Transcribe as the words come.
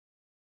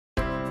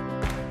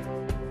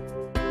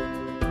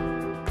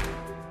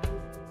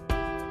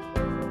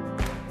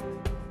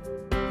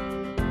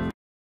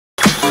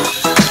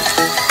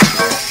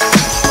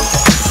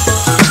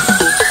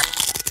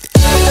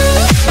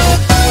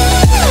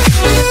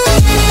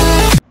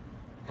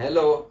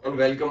Hello and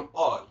welcome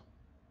all.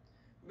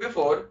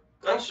 Before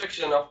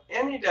construction of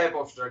any type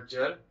of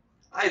structure,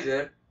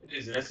 either it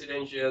is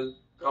residential,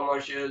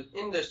 commercial,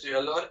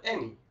 industrial or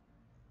any,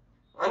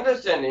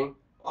 understanding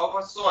of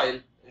a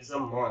soil is a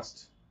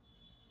must.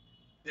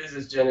 This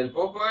is Channel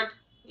Popat.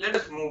 Let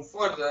us move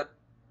further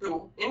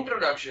to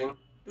Introduction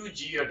to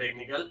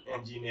Geotechnical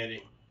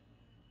Engineering.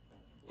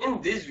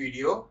 In this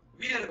video,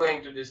 we are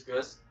going to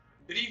discuss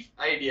brief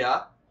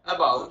idea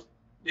about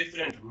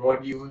different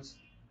modules,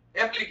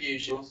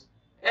 applications,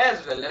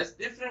 as well as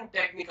different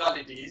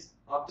technicalities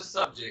of the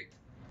subject.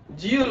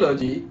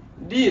 Geology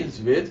deals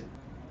with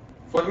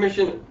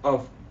formation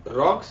of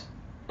rocks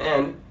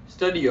and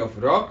study of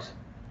rocks.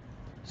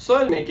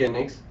 Soil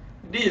mechanics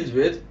deals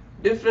with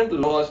different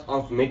laws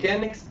of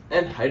mechanics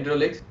and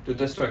hydraulics to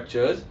the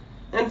structures,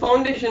 and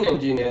foundation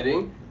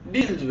engineering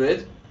deals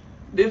with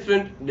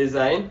different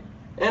design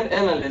and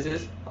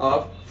analysis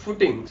of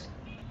footings.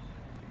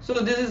 So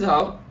this is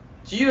how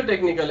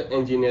geotechnical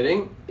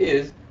engineering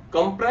is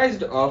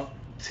comprised of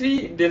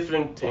three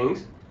different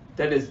things,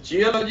 that is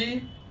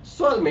geology,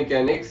 soil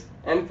mechanics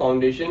and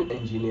foundation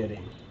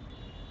engineering.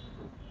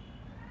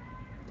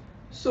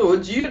 So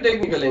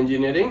geotechnical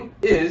engineering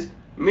is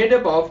made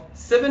up of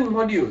 7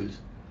 modules.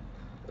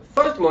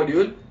 First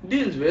module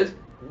deals with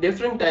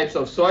different types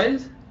of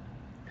soils,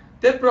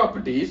 their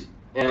properties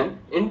and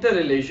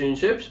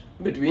interrelationships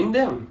between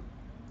them.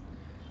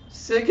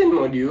 Second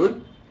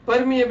module,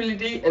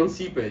 permeability and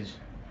seepage.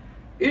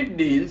 It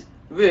deals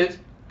with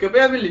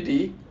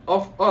capability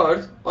of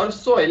earth or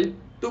soil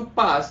to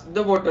pass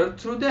the water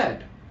through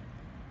that.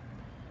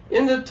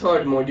 In the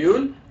third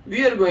module,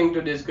 we are going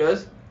to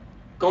discuss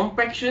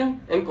compaction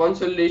and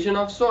consolidation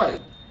of soil.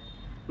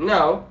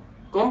 Now,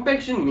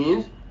 compaction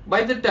means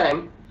by the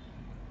time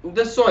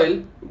the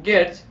soil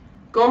gets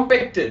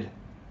compacted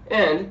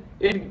and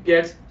it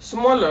gets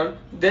smaller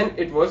than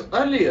it was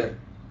earlier.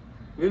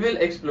 We will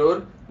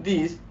explore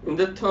these in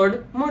the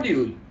third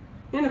module.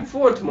 In the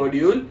fourth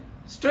module,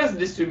 stress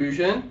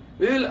distribution,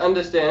 we will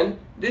understand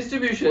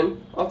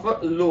distribution of a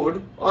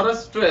load or a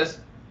stress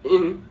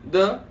in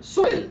the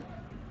soil.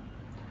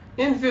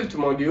 In fifth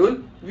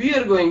module, we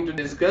are going to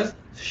discuss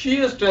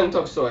shear strength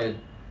of soil.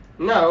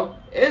 Now,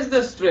 as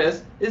the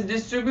stress is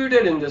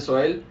distributed in the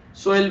soil,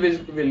 soil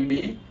will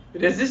be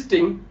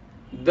resisting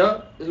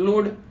the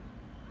load,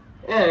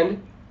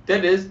 and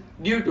that is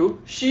due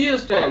to shear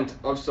strength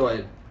of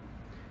soil.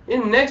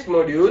 In next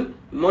module,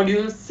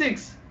 module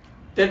 6,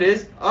 that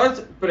is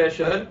earth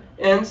pressure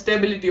and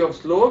stability of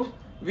slopes,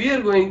 we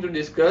are going to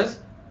discuss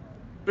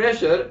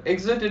pressure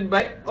exerted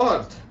by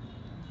earth,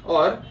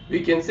 or we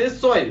can say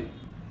soil,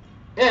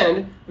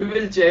 and we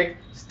will check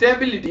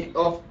stability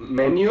of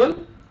manual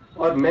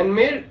or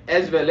man-made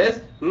as well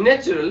as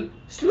natural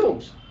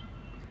slopes.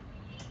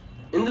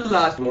 In the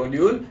last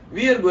module,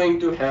 we are going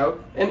to have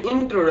an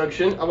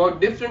introduction about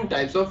different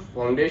types of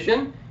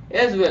foundation,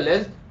 as well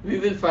as we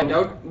will find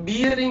out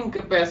bearing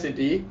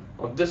capacity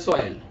of the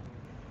soil.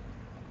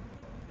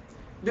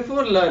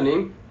 Before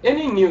learning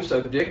any new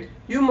subject,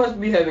 you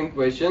must be having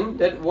question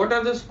that what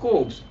are the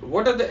scopes,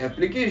 what are the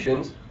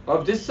applications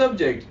of this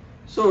subject.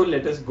 So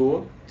let us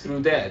go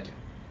through that.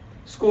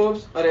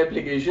 Scopes or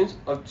applications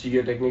of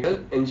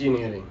geotechnical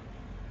engineering.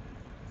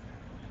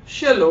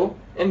 Shallow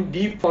and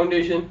deep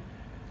foundation.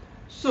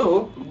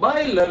 So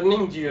by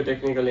learning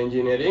geotechnical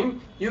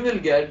engineering, you will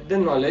get the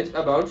knowledge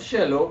about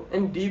shallow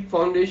and deep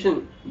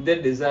foundation,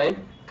 their design,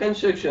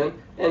 construction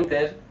and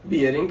their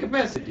bearing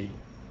capacity.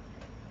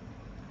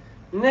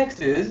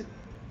 Next is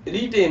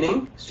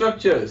retaining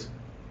structures.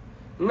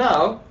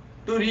 Now,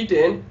 to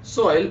retain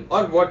soil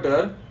or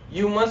water,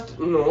 you must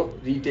know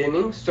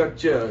retaining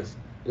structures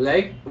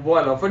like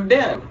wall of a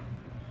dam.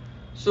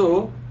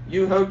 So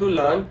you have to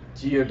learn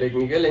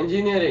geotechnical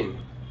engineering.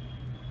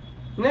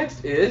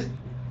 Next is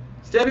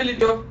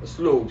stability of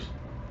slopes.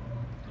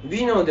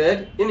 We know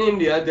that in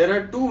India there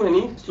are too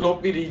many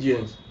slopy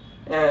regions,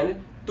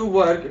 and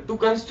to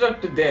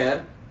construct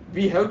there,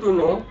 we have to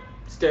know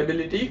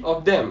stability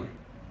of them.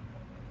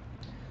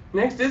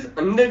 Next is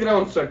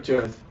underground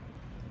structures.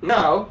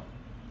 Now,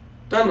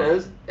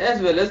 tunnels as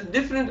well as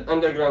different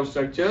underground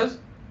structures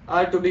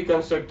are to be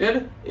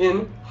constructed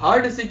in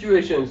hard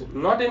situations,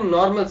 not in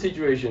normal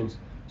situations.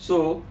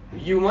 So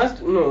you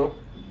must know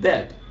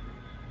that.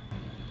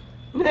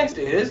 Next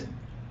is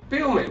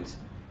pavements.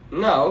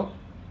 Now,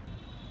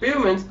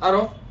 pavements are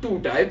of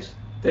two types,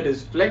 that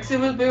is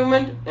flexible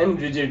pavement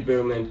and rigid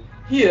pavement.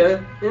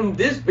 Here in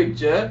this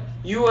picture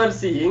you are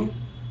seeing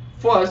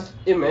first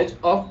image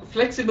of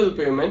flexible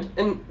pavement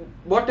and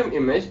bottom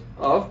image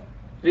of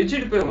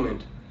rigid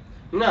pavement.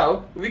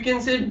 Now we can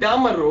say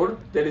Dama road,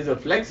 that is a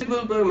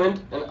flexible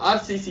pavement, and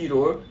RCC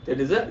road, that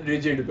is a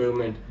rigid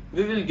pavement.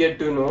 We will get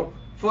to know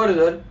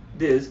further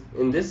this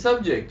in this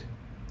subject.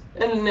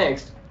 And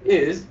next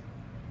is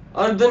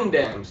earthen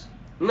dams.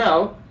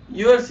 Now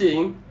you are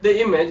seeing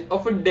the image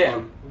of a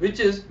dam which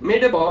is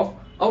made up of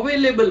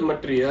available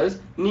materials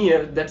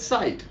near that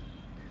site,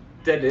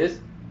 that is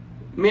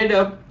made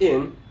up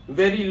in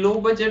very low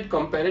budget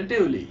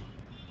comparatively.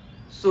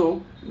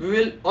 So we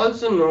will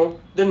also know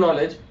the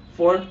knowledge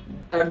for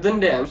earthen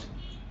dams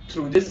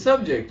through this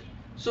subject.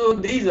 So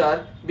these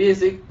are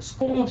basic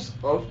scopes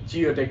of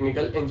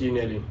geotechnical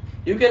engineering.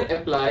 You can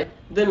apply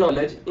the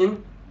knowledge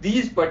in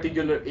these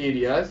particular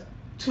areas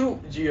through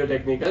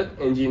geotechnical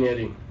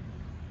engineering.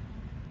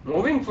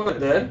 Moving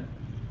further,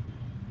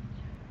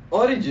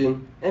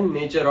 origin and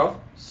nature of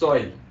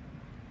soil.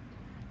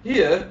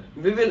 Here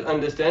we will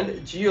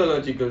understand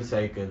geological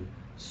cycle.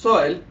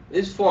 Soil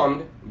is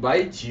formed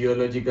by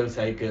geological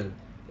cycle.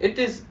 It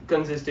is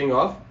consisting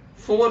of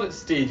 4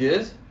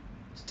 stages.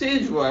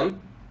 Stage 1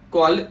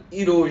 called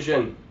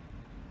erosion.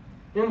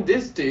 In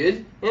this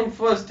stage, in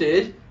first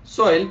stage,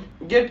 soil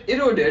get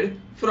eroded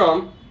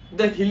from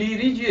the hilly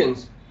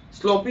regions,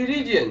 slopy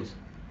regions.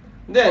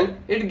 Then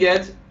it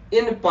gets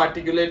in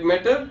particulate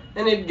matter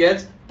and it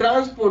gets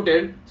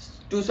transported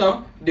to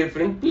some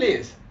different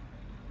place.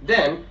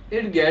 Then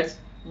it gets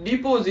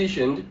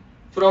depositioned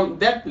from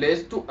that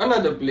place to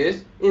another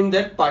place in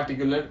that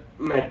particular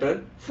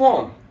matter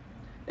form.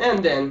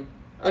 And then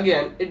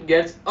again it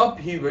gets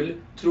upheaval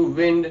through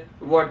wind,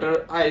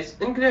 water, ice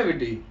and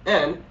gravity,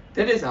 and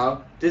that is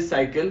how this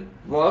cycle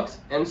works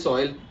and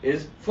soil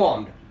is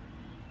formed.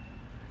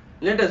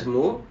 Let us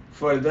move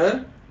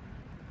further.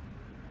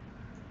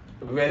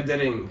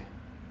 Weathering.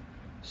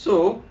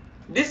 So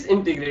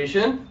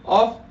disintegration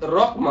of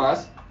rock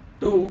mass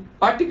to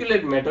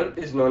particulate matter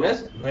is known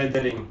as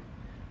weathering.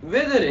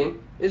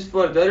 Weathering is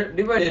further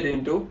divided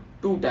into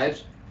two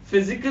types: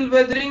 physical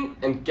weathering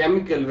and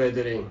chemical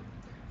weathering.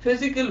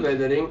 Physical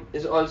weathering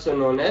is also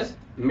known as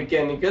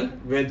mechanical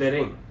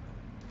weathering.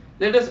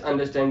 Let us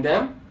understand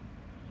them.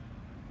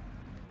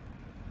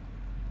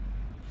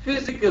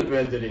 Physical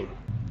weathering.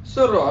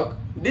 So rock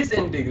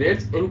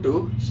disintegrates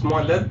into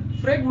smaller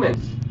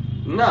fragments.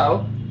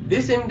 Now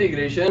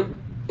disintegration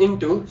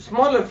into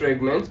smaller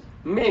fragments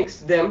makes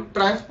them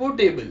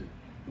transportable.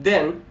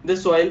 Then the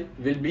soil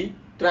will be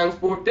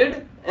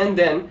transported and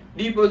then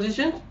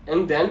depositioned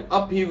and then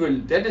upheaval.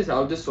 That is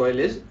how the soil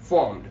is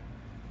formed.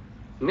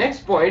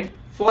 Next point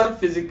for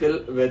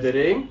physical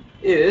weathering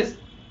is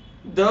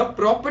the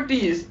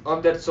properties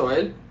of that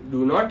soil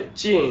do not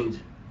change.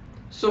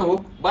 So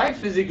by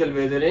physical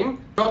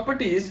weathering,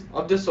 properties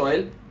of the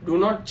soil do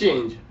not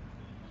change.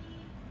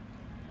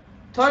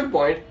 Third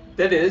point,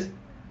 that is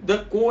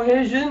the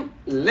cohesion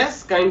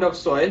less kind of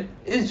soil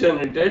is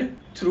generated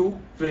through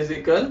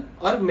physical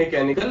or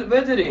mechanical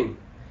weathering.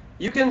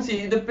 You can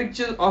see the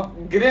picture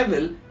of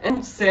gravel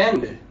and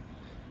sand.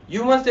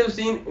 You must have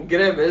seen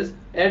gravels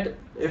at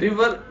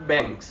river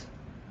banks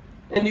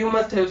and you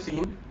must have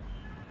seen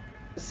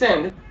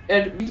sand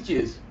at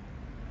beaches.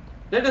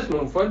 Let us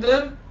move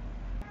further.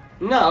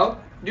 Now,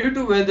 due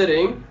to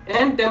weathering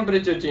and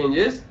temperature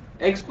changes,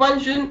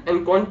 expansion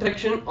and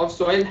contraction of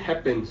soil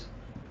happens.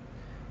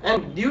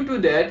 And due to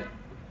that,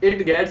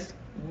 it gets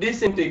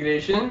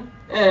disintegration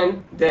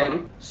and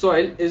then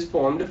soil is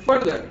formed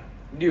further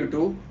due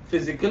to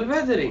physical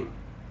weathering.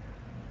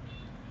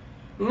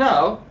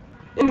 Now,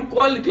 in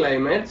cold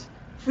climates,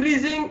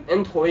 freezing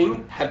and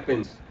thawing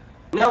happens.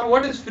 Now,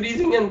 what is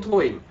freezing and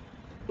thawing?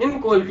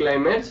 In cold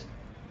climates,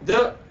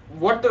 the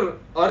water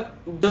or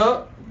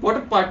the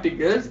water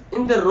particles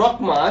in the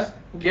rock mass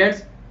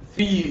gets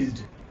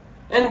freezed,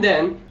 and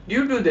then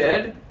due to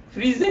that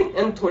freezing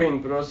and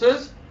thawing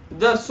process,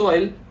 the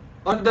soil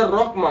or the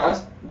rock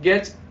mass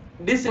gets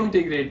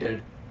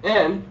disintegrated,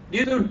 and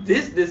due to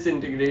this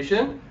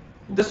disintegration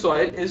the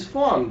soil is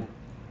formed.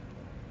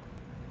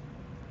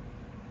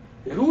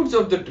 Roots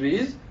of the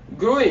trees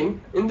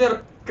growing in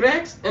the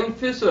cracks and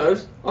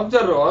fissures of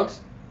the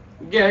rocks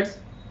gets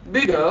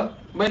bigger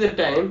by the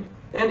time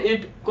and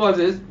it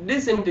causes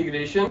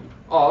disintegration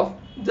of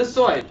the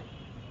soil.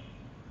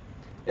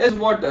 As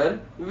water,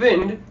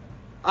 wind,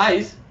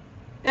 ice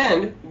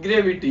and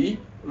gravity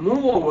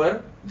move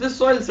over the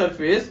soil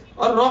surface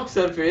or rock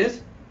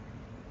surface,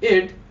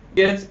 it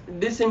gets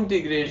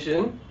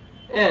disintegration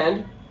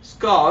and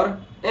scar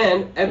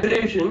and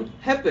abrasion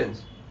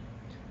happens.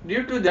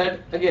 Due to that,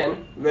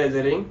 again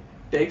weathering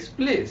takes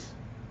place.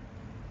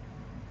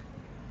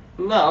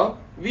 Now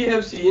we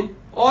have seen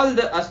all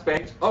the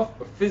aspects of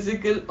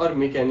physical or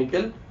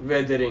mechanical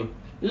weathering.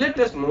 Let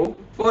us move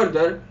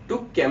further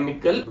to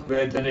chemical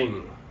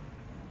weathering.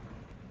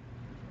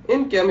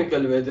 In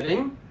chemical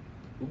weathering,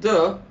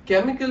 the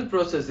chemical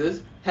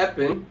processes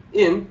happen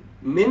in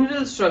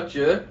mineral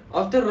structure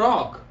of the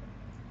rock.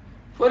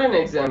 For an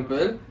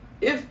example,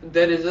 if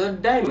there is a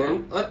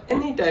diamond or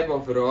any type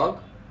of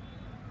rock,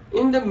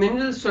 in the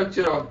mineral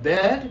structure of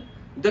that,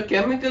 the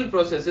chemical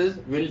processes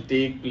will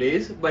take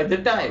place by the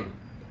time,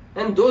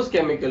 and those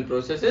chemical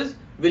processes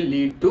will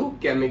lead to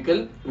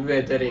chemical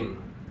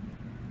weathering.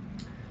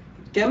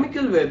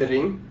 Chemical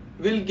weathering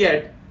will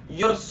get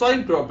your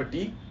soil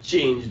property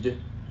changed.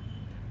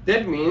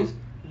 That means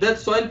that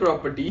soil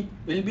property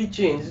will be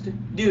changed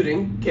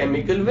during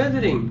chemical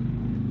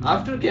weathering.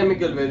 After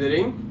chemical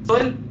weathering,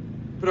 soil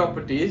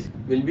properties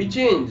will be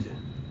changed.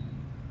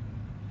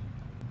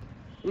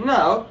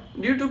 Now,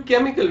 due to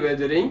chemical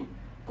weathering,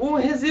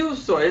 cohesive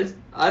soils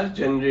are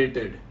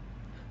generated.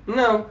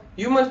 Now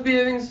you must be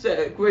having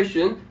a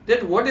question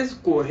that what is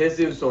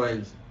cohesive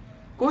soils?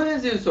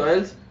 Cohesive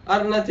soils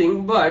are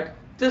nothing but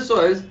the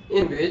soils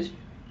in which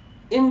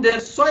in their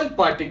soil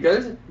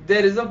particles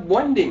there is a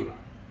bonding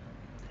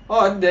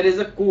or there is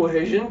a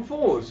cohesion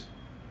force.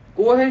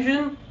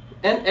 Cohesion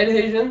and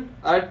adhesion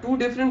are two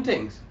different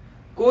things.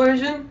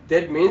 Cohesion,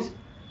 that means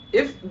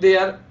if they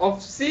are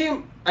of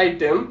same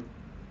item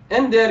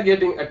and they are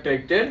getting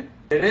attracted,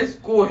 that is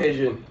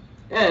cohesion.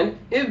 And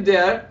if they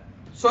are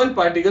soil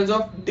particles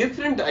of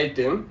different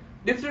item,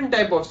 different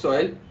type of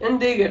soil and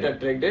they get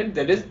attracted,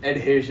 that is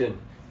adhesion.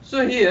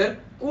 So here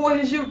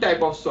cohesive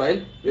type of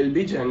soil will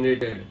be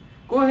generated.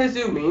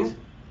 Cohesive means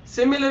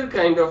similar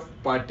kind of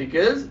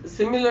particles,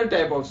 similar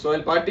type of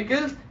soil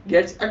particles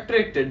gets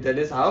attracted. That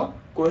is how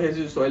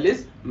cohesive soil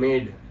is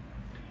made.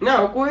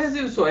 Now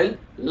cohesive soil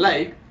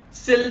like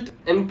silt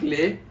and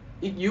clay,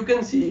 you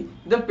can see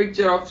the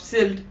picture of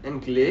silt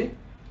and clay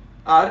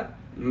are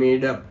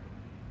made up.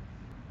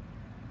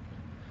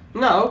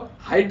 Now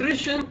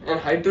hydration and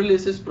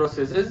hydrolysis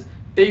processes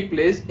take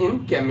place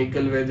in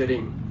chemical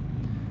weathering.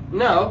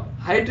 Now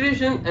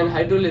hydration and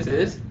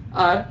hydrolysis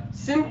are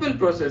simple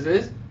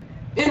processes.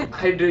 In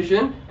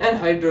hydration and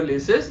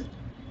hydrolysis,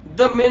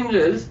 the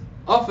minerals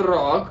of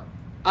rock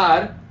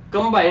are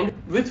combined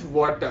with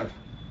water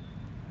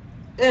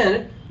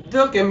and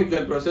the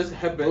chemical process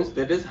happens,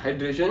 that is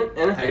hydration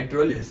and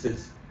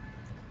hydrolysis.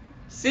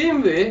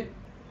 Same way,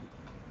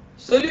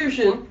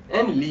 solution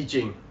and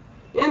leaching.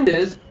 In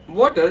this,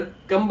 water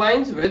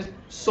combines with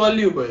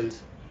solubles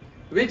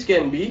which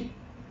can be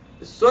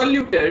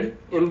soluted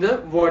in the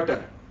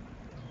water.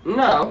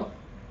 Now,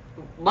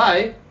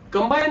 by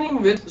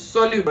combining with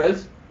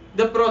solubles,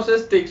 the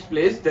process takes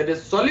place, that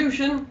is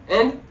solution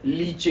and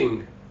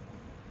leaching.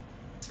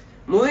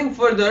 Moving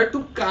further to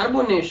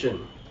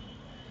carbonation.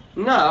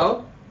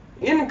 Now,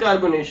 in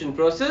carbonation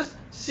process,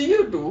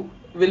 CO2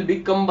 will be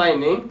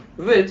combining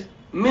with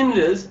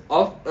minerals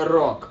of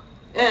rock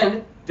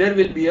and there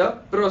will be a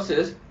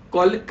process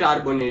called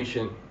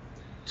carbonation.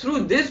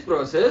 Through this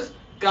process,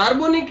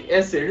 carbonic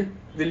acid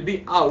will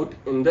be out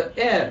in the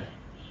air.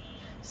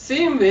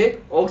 Same way,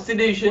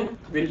 oxidation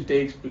will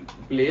take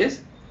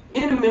place.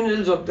 In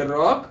minerals of the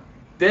rock,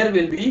 there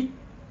will be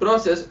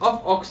process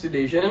of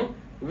oxidation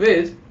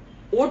with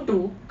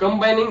O2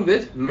 combining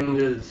with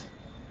minerals.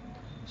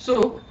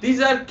 So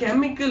these are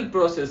chemical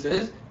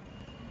processes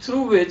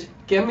through which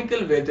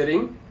chemical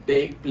weathering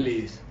take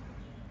place.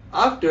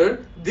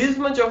 After this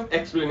much of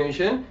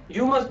explanation,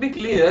 you must be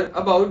clear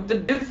about the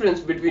difference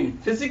between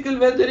physical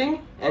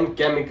weathering and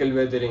chemical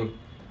weathering.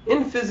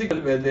 In physical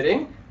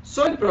weathering,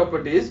 soil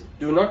properties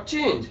do not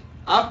change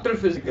after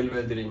physical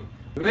weathering,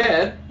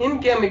 where in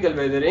chemical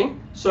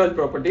weathering, soil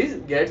properties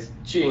gets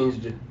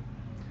changed.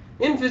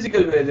 In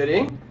physical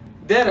weathering,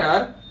 there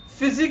are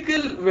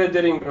physical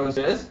weathering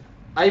process.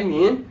 I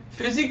mean,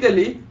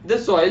 physically the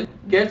soil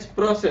gets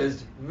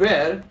processed,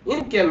 where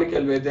in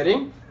chemical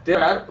weathering,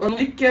 there are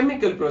only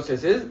chemical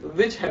processes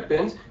which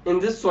happens in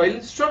the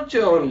soil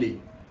structure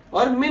only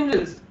or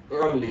minerals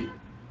only.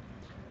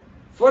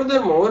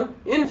 Furthermore,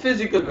 in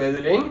physical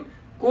weathering,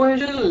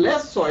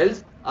 cohesion-less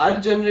soils are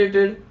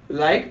generated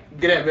like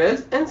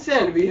gravels and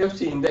sand. We have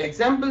seen the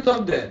examples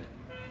of that.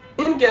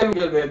 In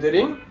chemical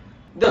weathering,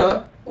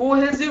 the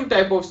cohesive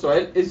type of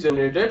soil is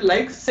generated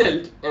like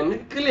silt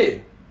and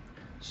clay.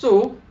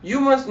 So, you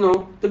must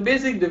know the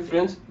basic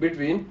difference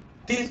between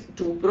these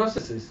two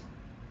processes.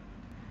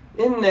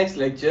 In next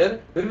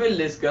lecture, we will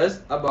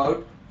discuss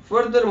about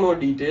further more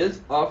details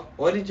of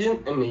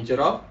origin and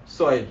nature of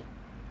soil.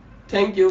 Thank you.